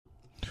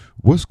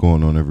What's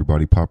going on,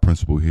 everybody? Pop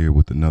Principal here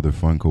with another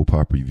Funko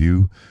Pop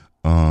review.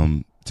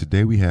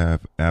 Today we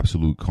have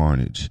Absolute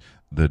Carnage,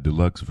 the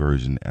deluxe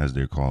version, as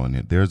they're calling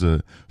it. There's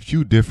a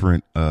few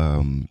different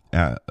Absolute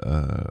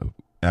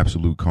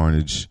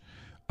Carnage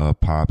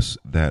pops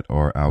that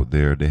are out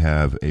there. They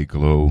have a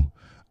glow.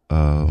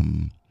 I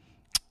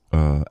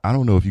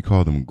don't know if you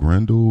call them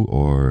Grendel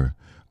or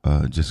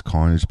just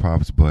Carnage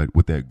pops, but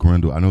with that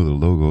Grendel, I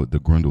know the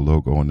Grendel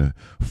logo on the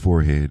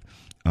forehead.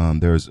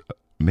 There's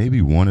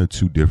maybe one or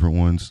two different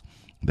ones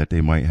that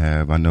they might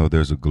have. I know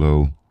there's a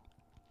glow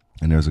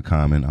and there's a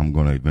common. I'm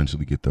going to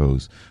eventually get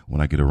those when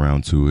I get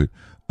around to it.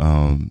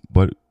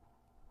 But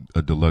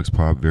a deluxe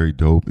pop, very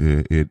dope.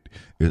 It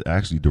is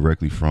actually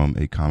directly from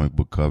a comic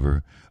book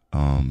cover.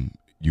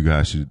 You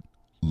guys should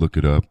look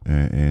it up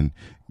and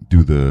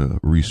do the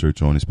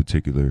research on this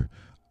particular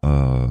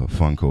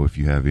Funko if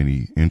you have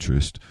any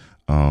interest.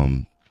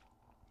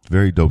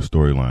 Very dope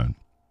storyline.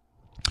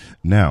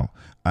 Now,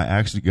 I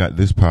actually got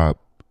this pop.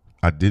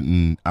 I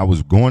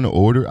was going to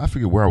order, I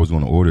forget where I was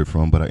going to order it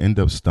from, but I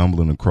ended up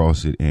stumbling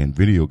across it in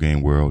Video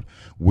Game World,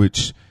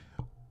 which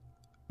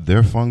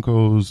their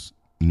Funkos,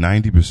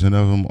 90%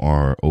 of them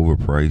are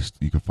overpriced.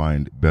 You can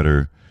find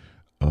better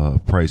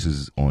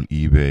prices on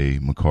eBay,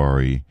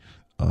 Mercari.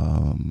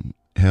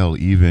 Hell,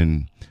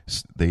 even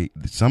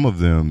some of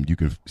them you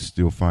can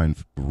still find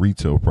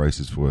retail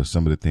prices for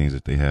some of the things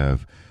that they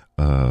have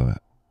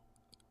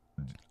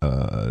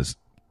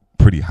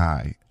pretty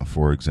high.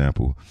 For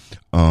example,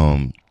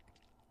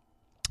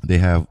 they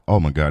have, oh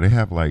my God, they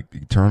have like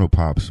Eternal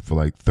Pops for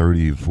like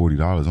 $30 and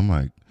 $40. I'm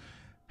like,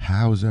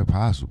 how is that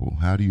possible?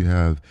 How do you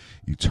have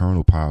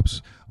Eternal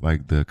Pops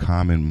like the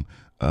common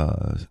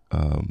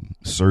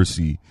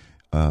Cersei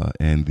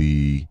and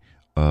the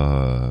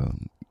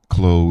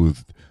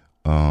clothed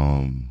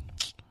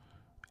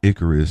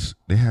Icarus?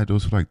 They had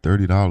those for like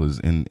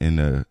 $30 in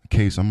a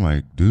case. I'm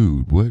like,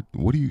 dude, what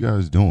are you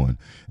guys doing?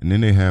 And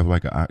then they have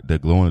like the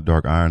glow in the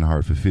dark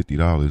Ironheart for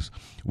 $50,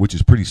 which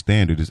is pretty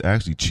standard. It's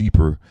actually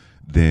cheaper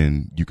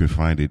than you can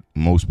find it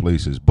most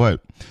places,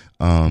 but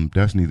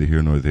that's neither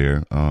here nor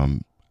there.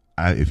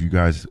 If you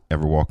guys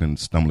ever walk and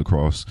stumble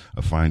across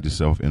or find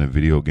yourself in a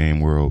Video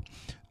Game World,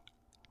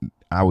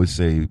 I would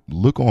say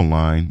look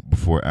online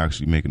before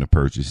actually making a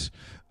purchase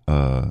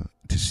to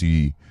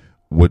see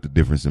what the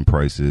difference in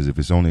price is. If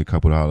it's only a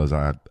couple dollars,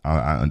 I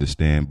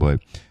understand,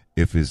 but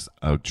if it's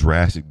a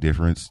drastic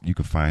difference, you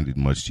can find it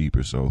much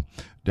cheaper. So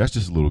that's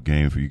just a little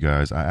game for you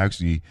guys. I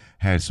actually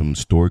had some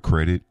store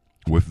credit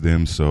with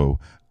them, so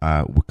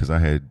because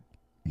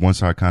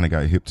once I kind of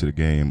got hip to the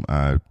game,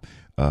 I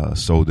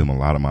sold them a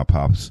lot of my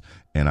pops,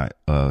 and I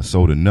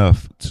sold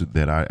enough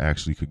that I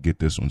actually could get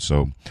this one.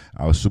 So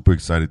I was super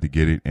excited to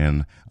get it,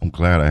 and I'm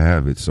glad I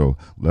have it. So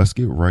let's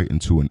get right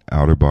into an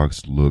outer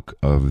box look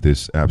of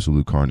this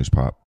Absolute Carnage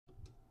pop.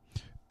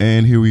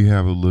 And here we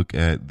have a look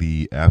at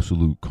the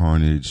Absolute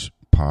Carnage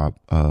pop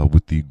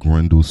with the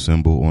Grendel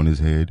symbol on his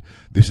head.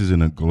 This is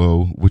in a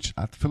glow, which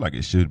I feel like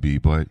it should be,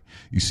 but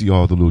you see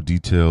all the little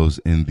details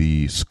in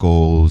the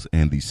skulls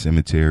and the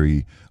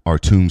cemetery or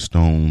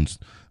tombstones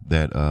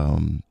that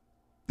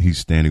he's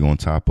standing on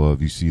top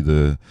of. You see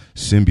the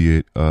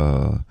symbiote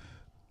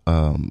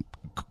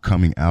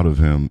coming out of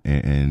him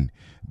and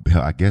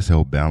I guess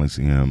help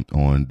balancing him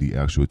on the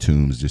actual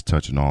tombs, just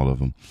touching all of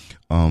them.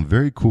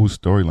 Very cool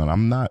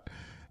storyline.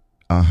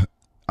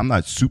 I'm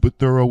not super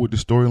thorough with the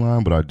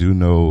storyline, but I do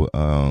know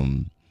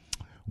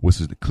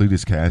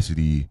Cletus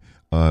Cassidy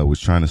was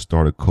trying to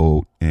start a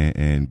cult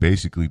and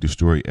basically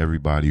destroy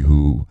everybody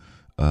who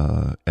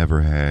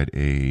ever had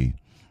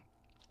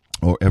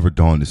or ever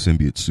donned the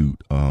symbiote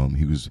suit.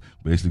 He was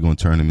basically going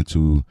to turn him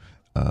into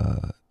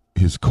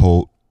his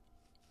cult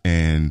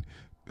and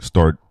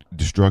start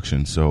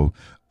destruction. So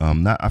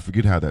I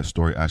forget how that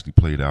story actually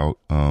played out.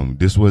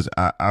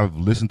 I've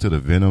listened to the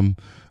Venom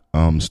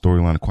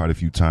storyline quite a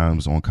few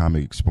times on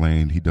Comic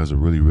Explained. He does a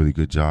really, really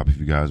good job if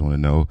you guys want to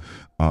know.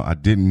 I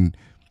didn't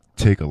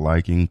take a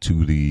liking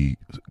to the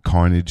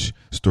Carnage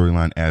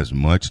storyline as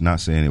much. Not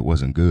saying it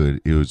wasn't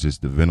good. It was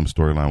just the Venom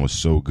storyline was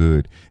so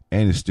good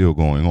and it's still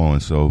going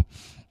on. So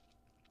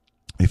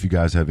if you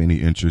guys have any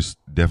interest,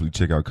 definitely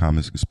check out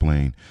Comics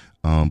Explained.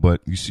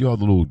 But you see all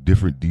the little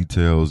different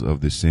details of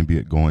the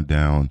symbiote going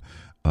down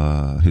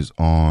his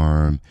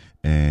arm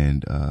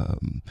and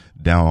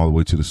down all the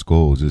way to the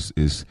skulls.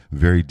 It's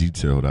very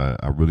detailed.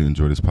 I really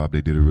enjoy this pop.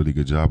 They did a really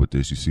good job with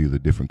this. You see the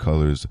different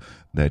colors,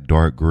 that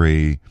dark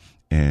gray,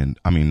 and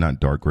I mean not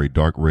dark gray,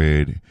 dark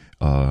red,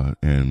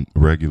 and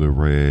regular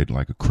red,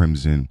 like a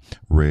crimson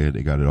red.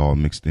 They got it all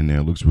mixed in there.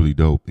 It looks really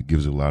dope. It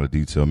gives it a lot of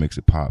detail, makes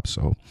it pop.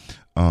 So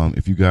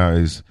if you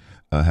guys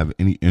have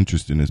any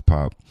interest in this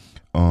pop,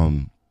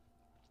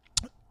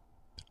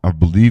 I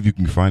believe you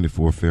can find it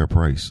for a fair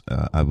price.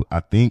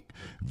 I think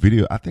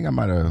I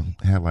might have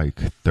had like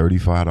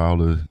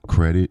 $35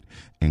 credit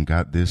and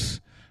got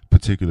this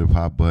particular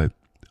pop, but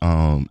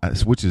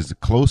which is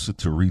closer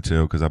to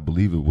retail because I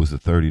believe it was a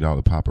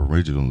 $30 pop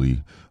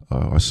originally,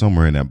 or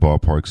somewhere in that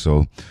ballpark.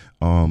 So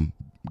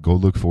Go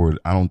look for it.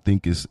 I don't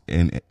think it's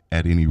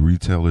at any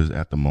retailers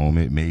at the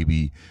moment.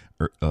 Maybe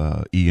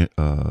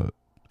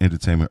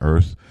Entertainment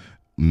Earth,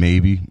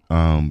 maybe.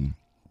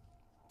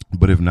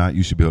 But if not,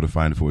 you should be able to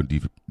find it for a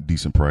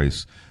decent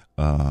price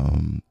at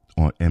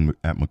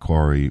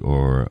Macari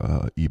or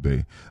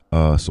eBay.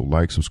 So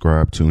like,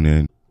 subscribe, tune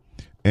in.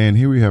 And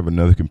here we have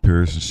another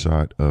comparison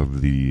shot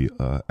of the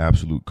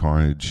Absolute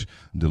Carnage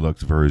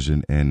deluxe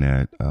version and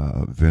that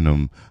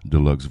Venom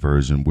deluxe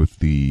version with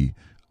the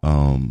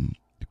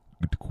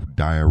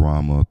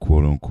diorama,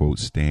 quote unquote,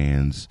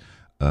 stands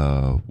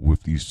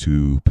with these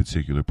two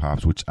particular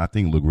pops, which I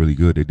think look really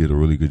good. They did a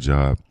really good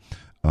job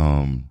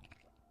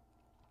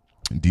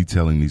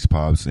detailing these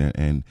pops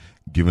and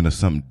giving us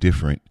something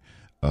different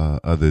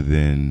other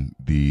than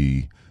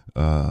the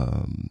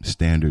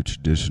standard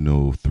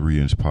traditional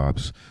 3-inch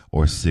pops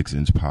or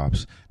 6-inch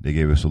pops. They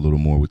gave us a little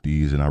more with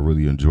these, and I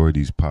really enjoy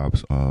these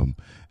pops,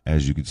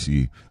 as you can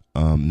see.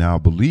 Now I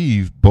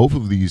believe both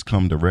of these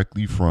come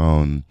directly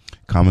from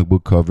comic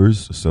book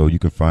covers, so you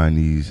can find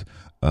these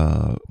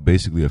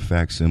basically a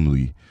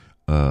facsimile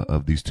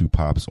of these two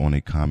pops on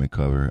a comic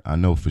cover. I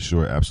know for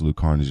sure Absolute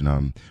Carnage, and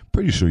I'm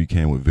pretty sure you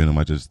can with Venom.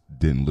 I just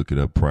didn't look it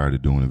up prior to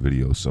doing the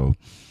video. So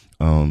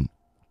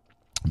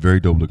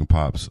very dope looking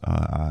pops.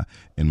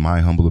 In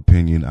my humble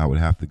opinion, I would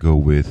have to go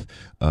with,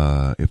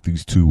 if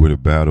these two were to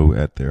battle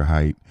at their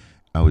height,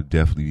 I would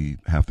definitely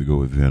have to go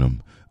with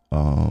Venom,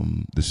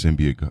 the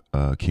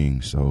Symbiote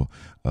King. So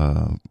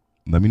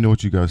let me know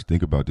what you guys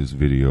think about this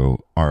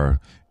video, or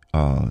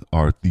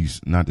these,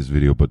 not this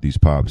video, but these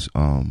pops,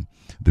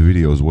 the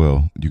video as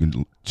well. You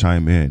can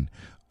chime in.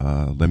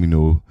 Let me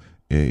know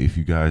if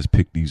you guys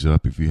pick these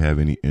up, if you have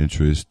any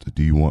interest.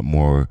 Do you want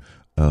more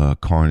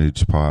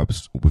Carnage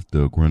pops with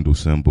the Grendel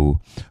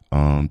symbol?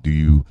 Do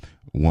you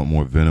want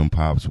more Venom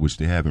pops, which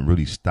they haven't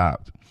really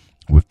stopped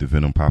with the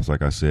Venom pops?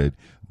 Like I said,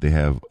 they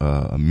have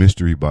a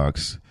mystery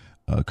box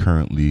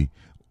currently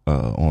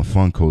on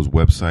Funko's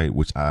website,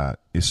 which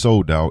is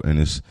sold out, and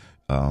it's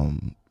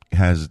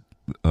has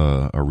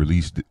a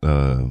release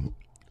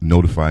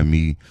notify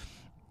me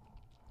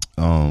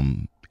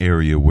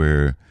area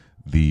where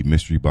the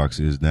mystery box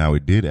is now.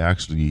 It did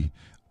actually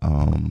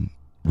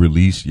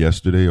release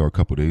yesterday or a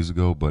couple days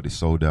ago, but it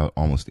sold out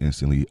almost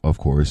instantly, of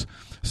course.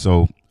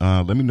 So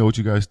let me know what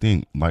you guys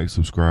think. Like,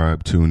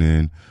 subscribe, tune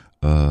in,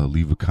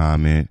 leave a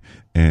comment,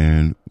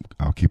 and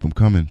I'll keep them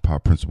coming.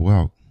 Pop Principle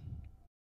out.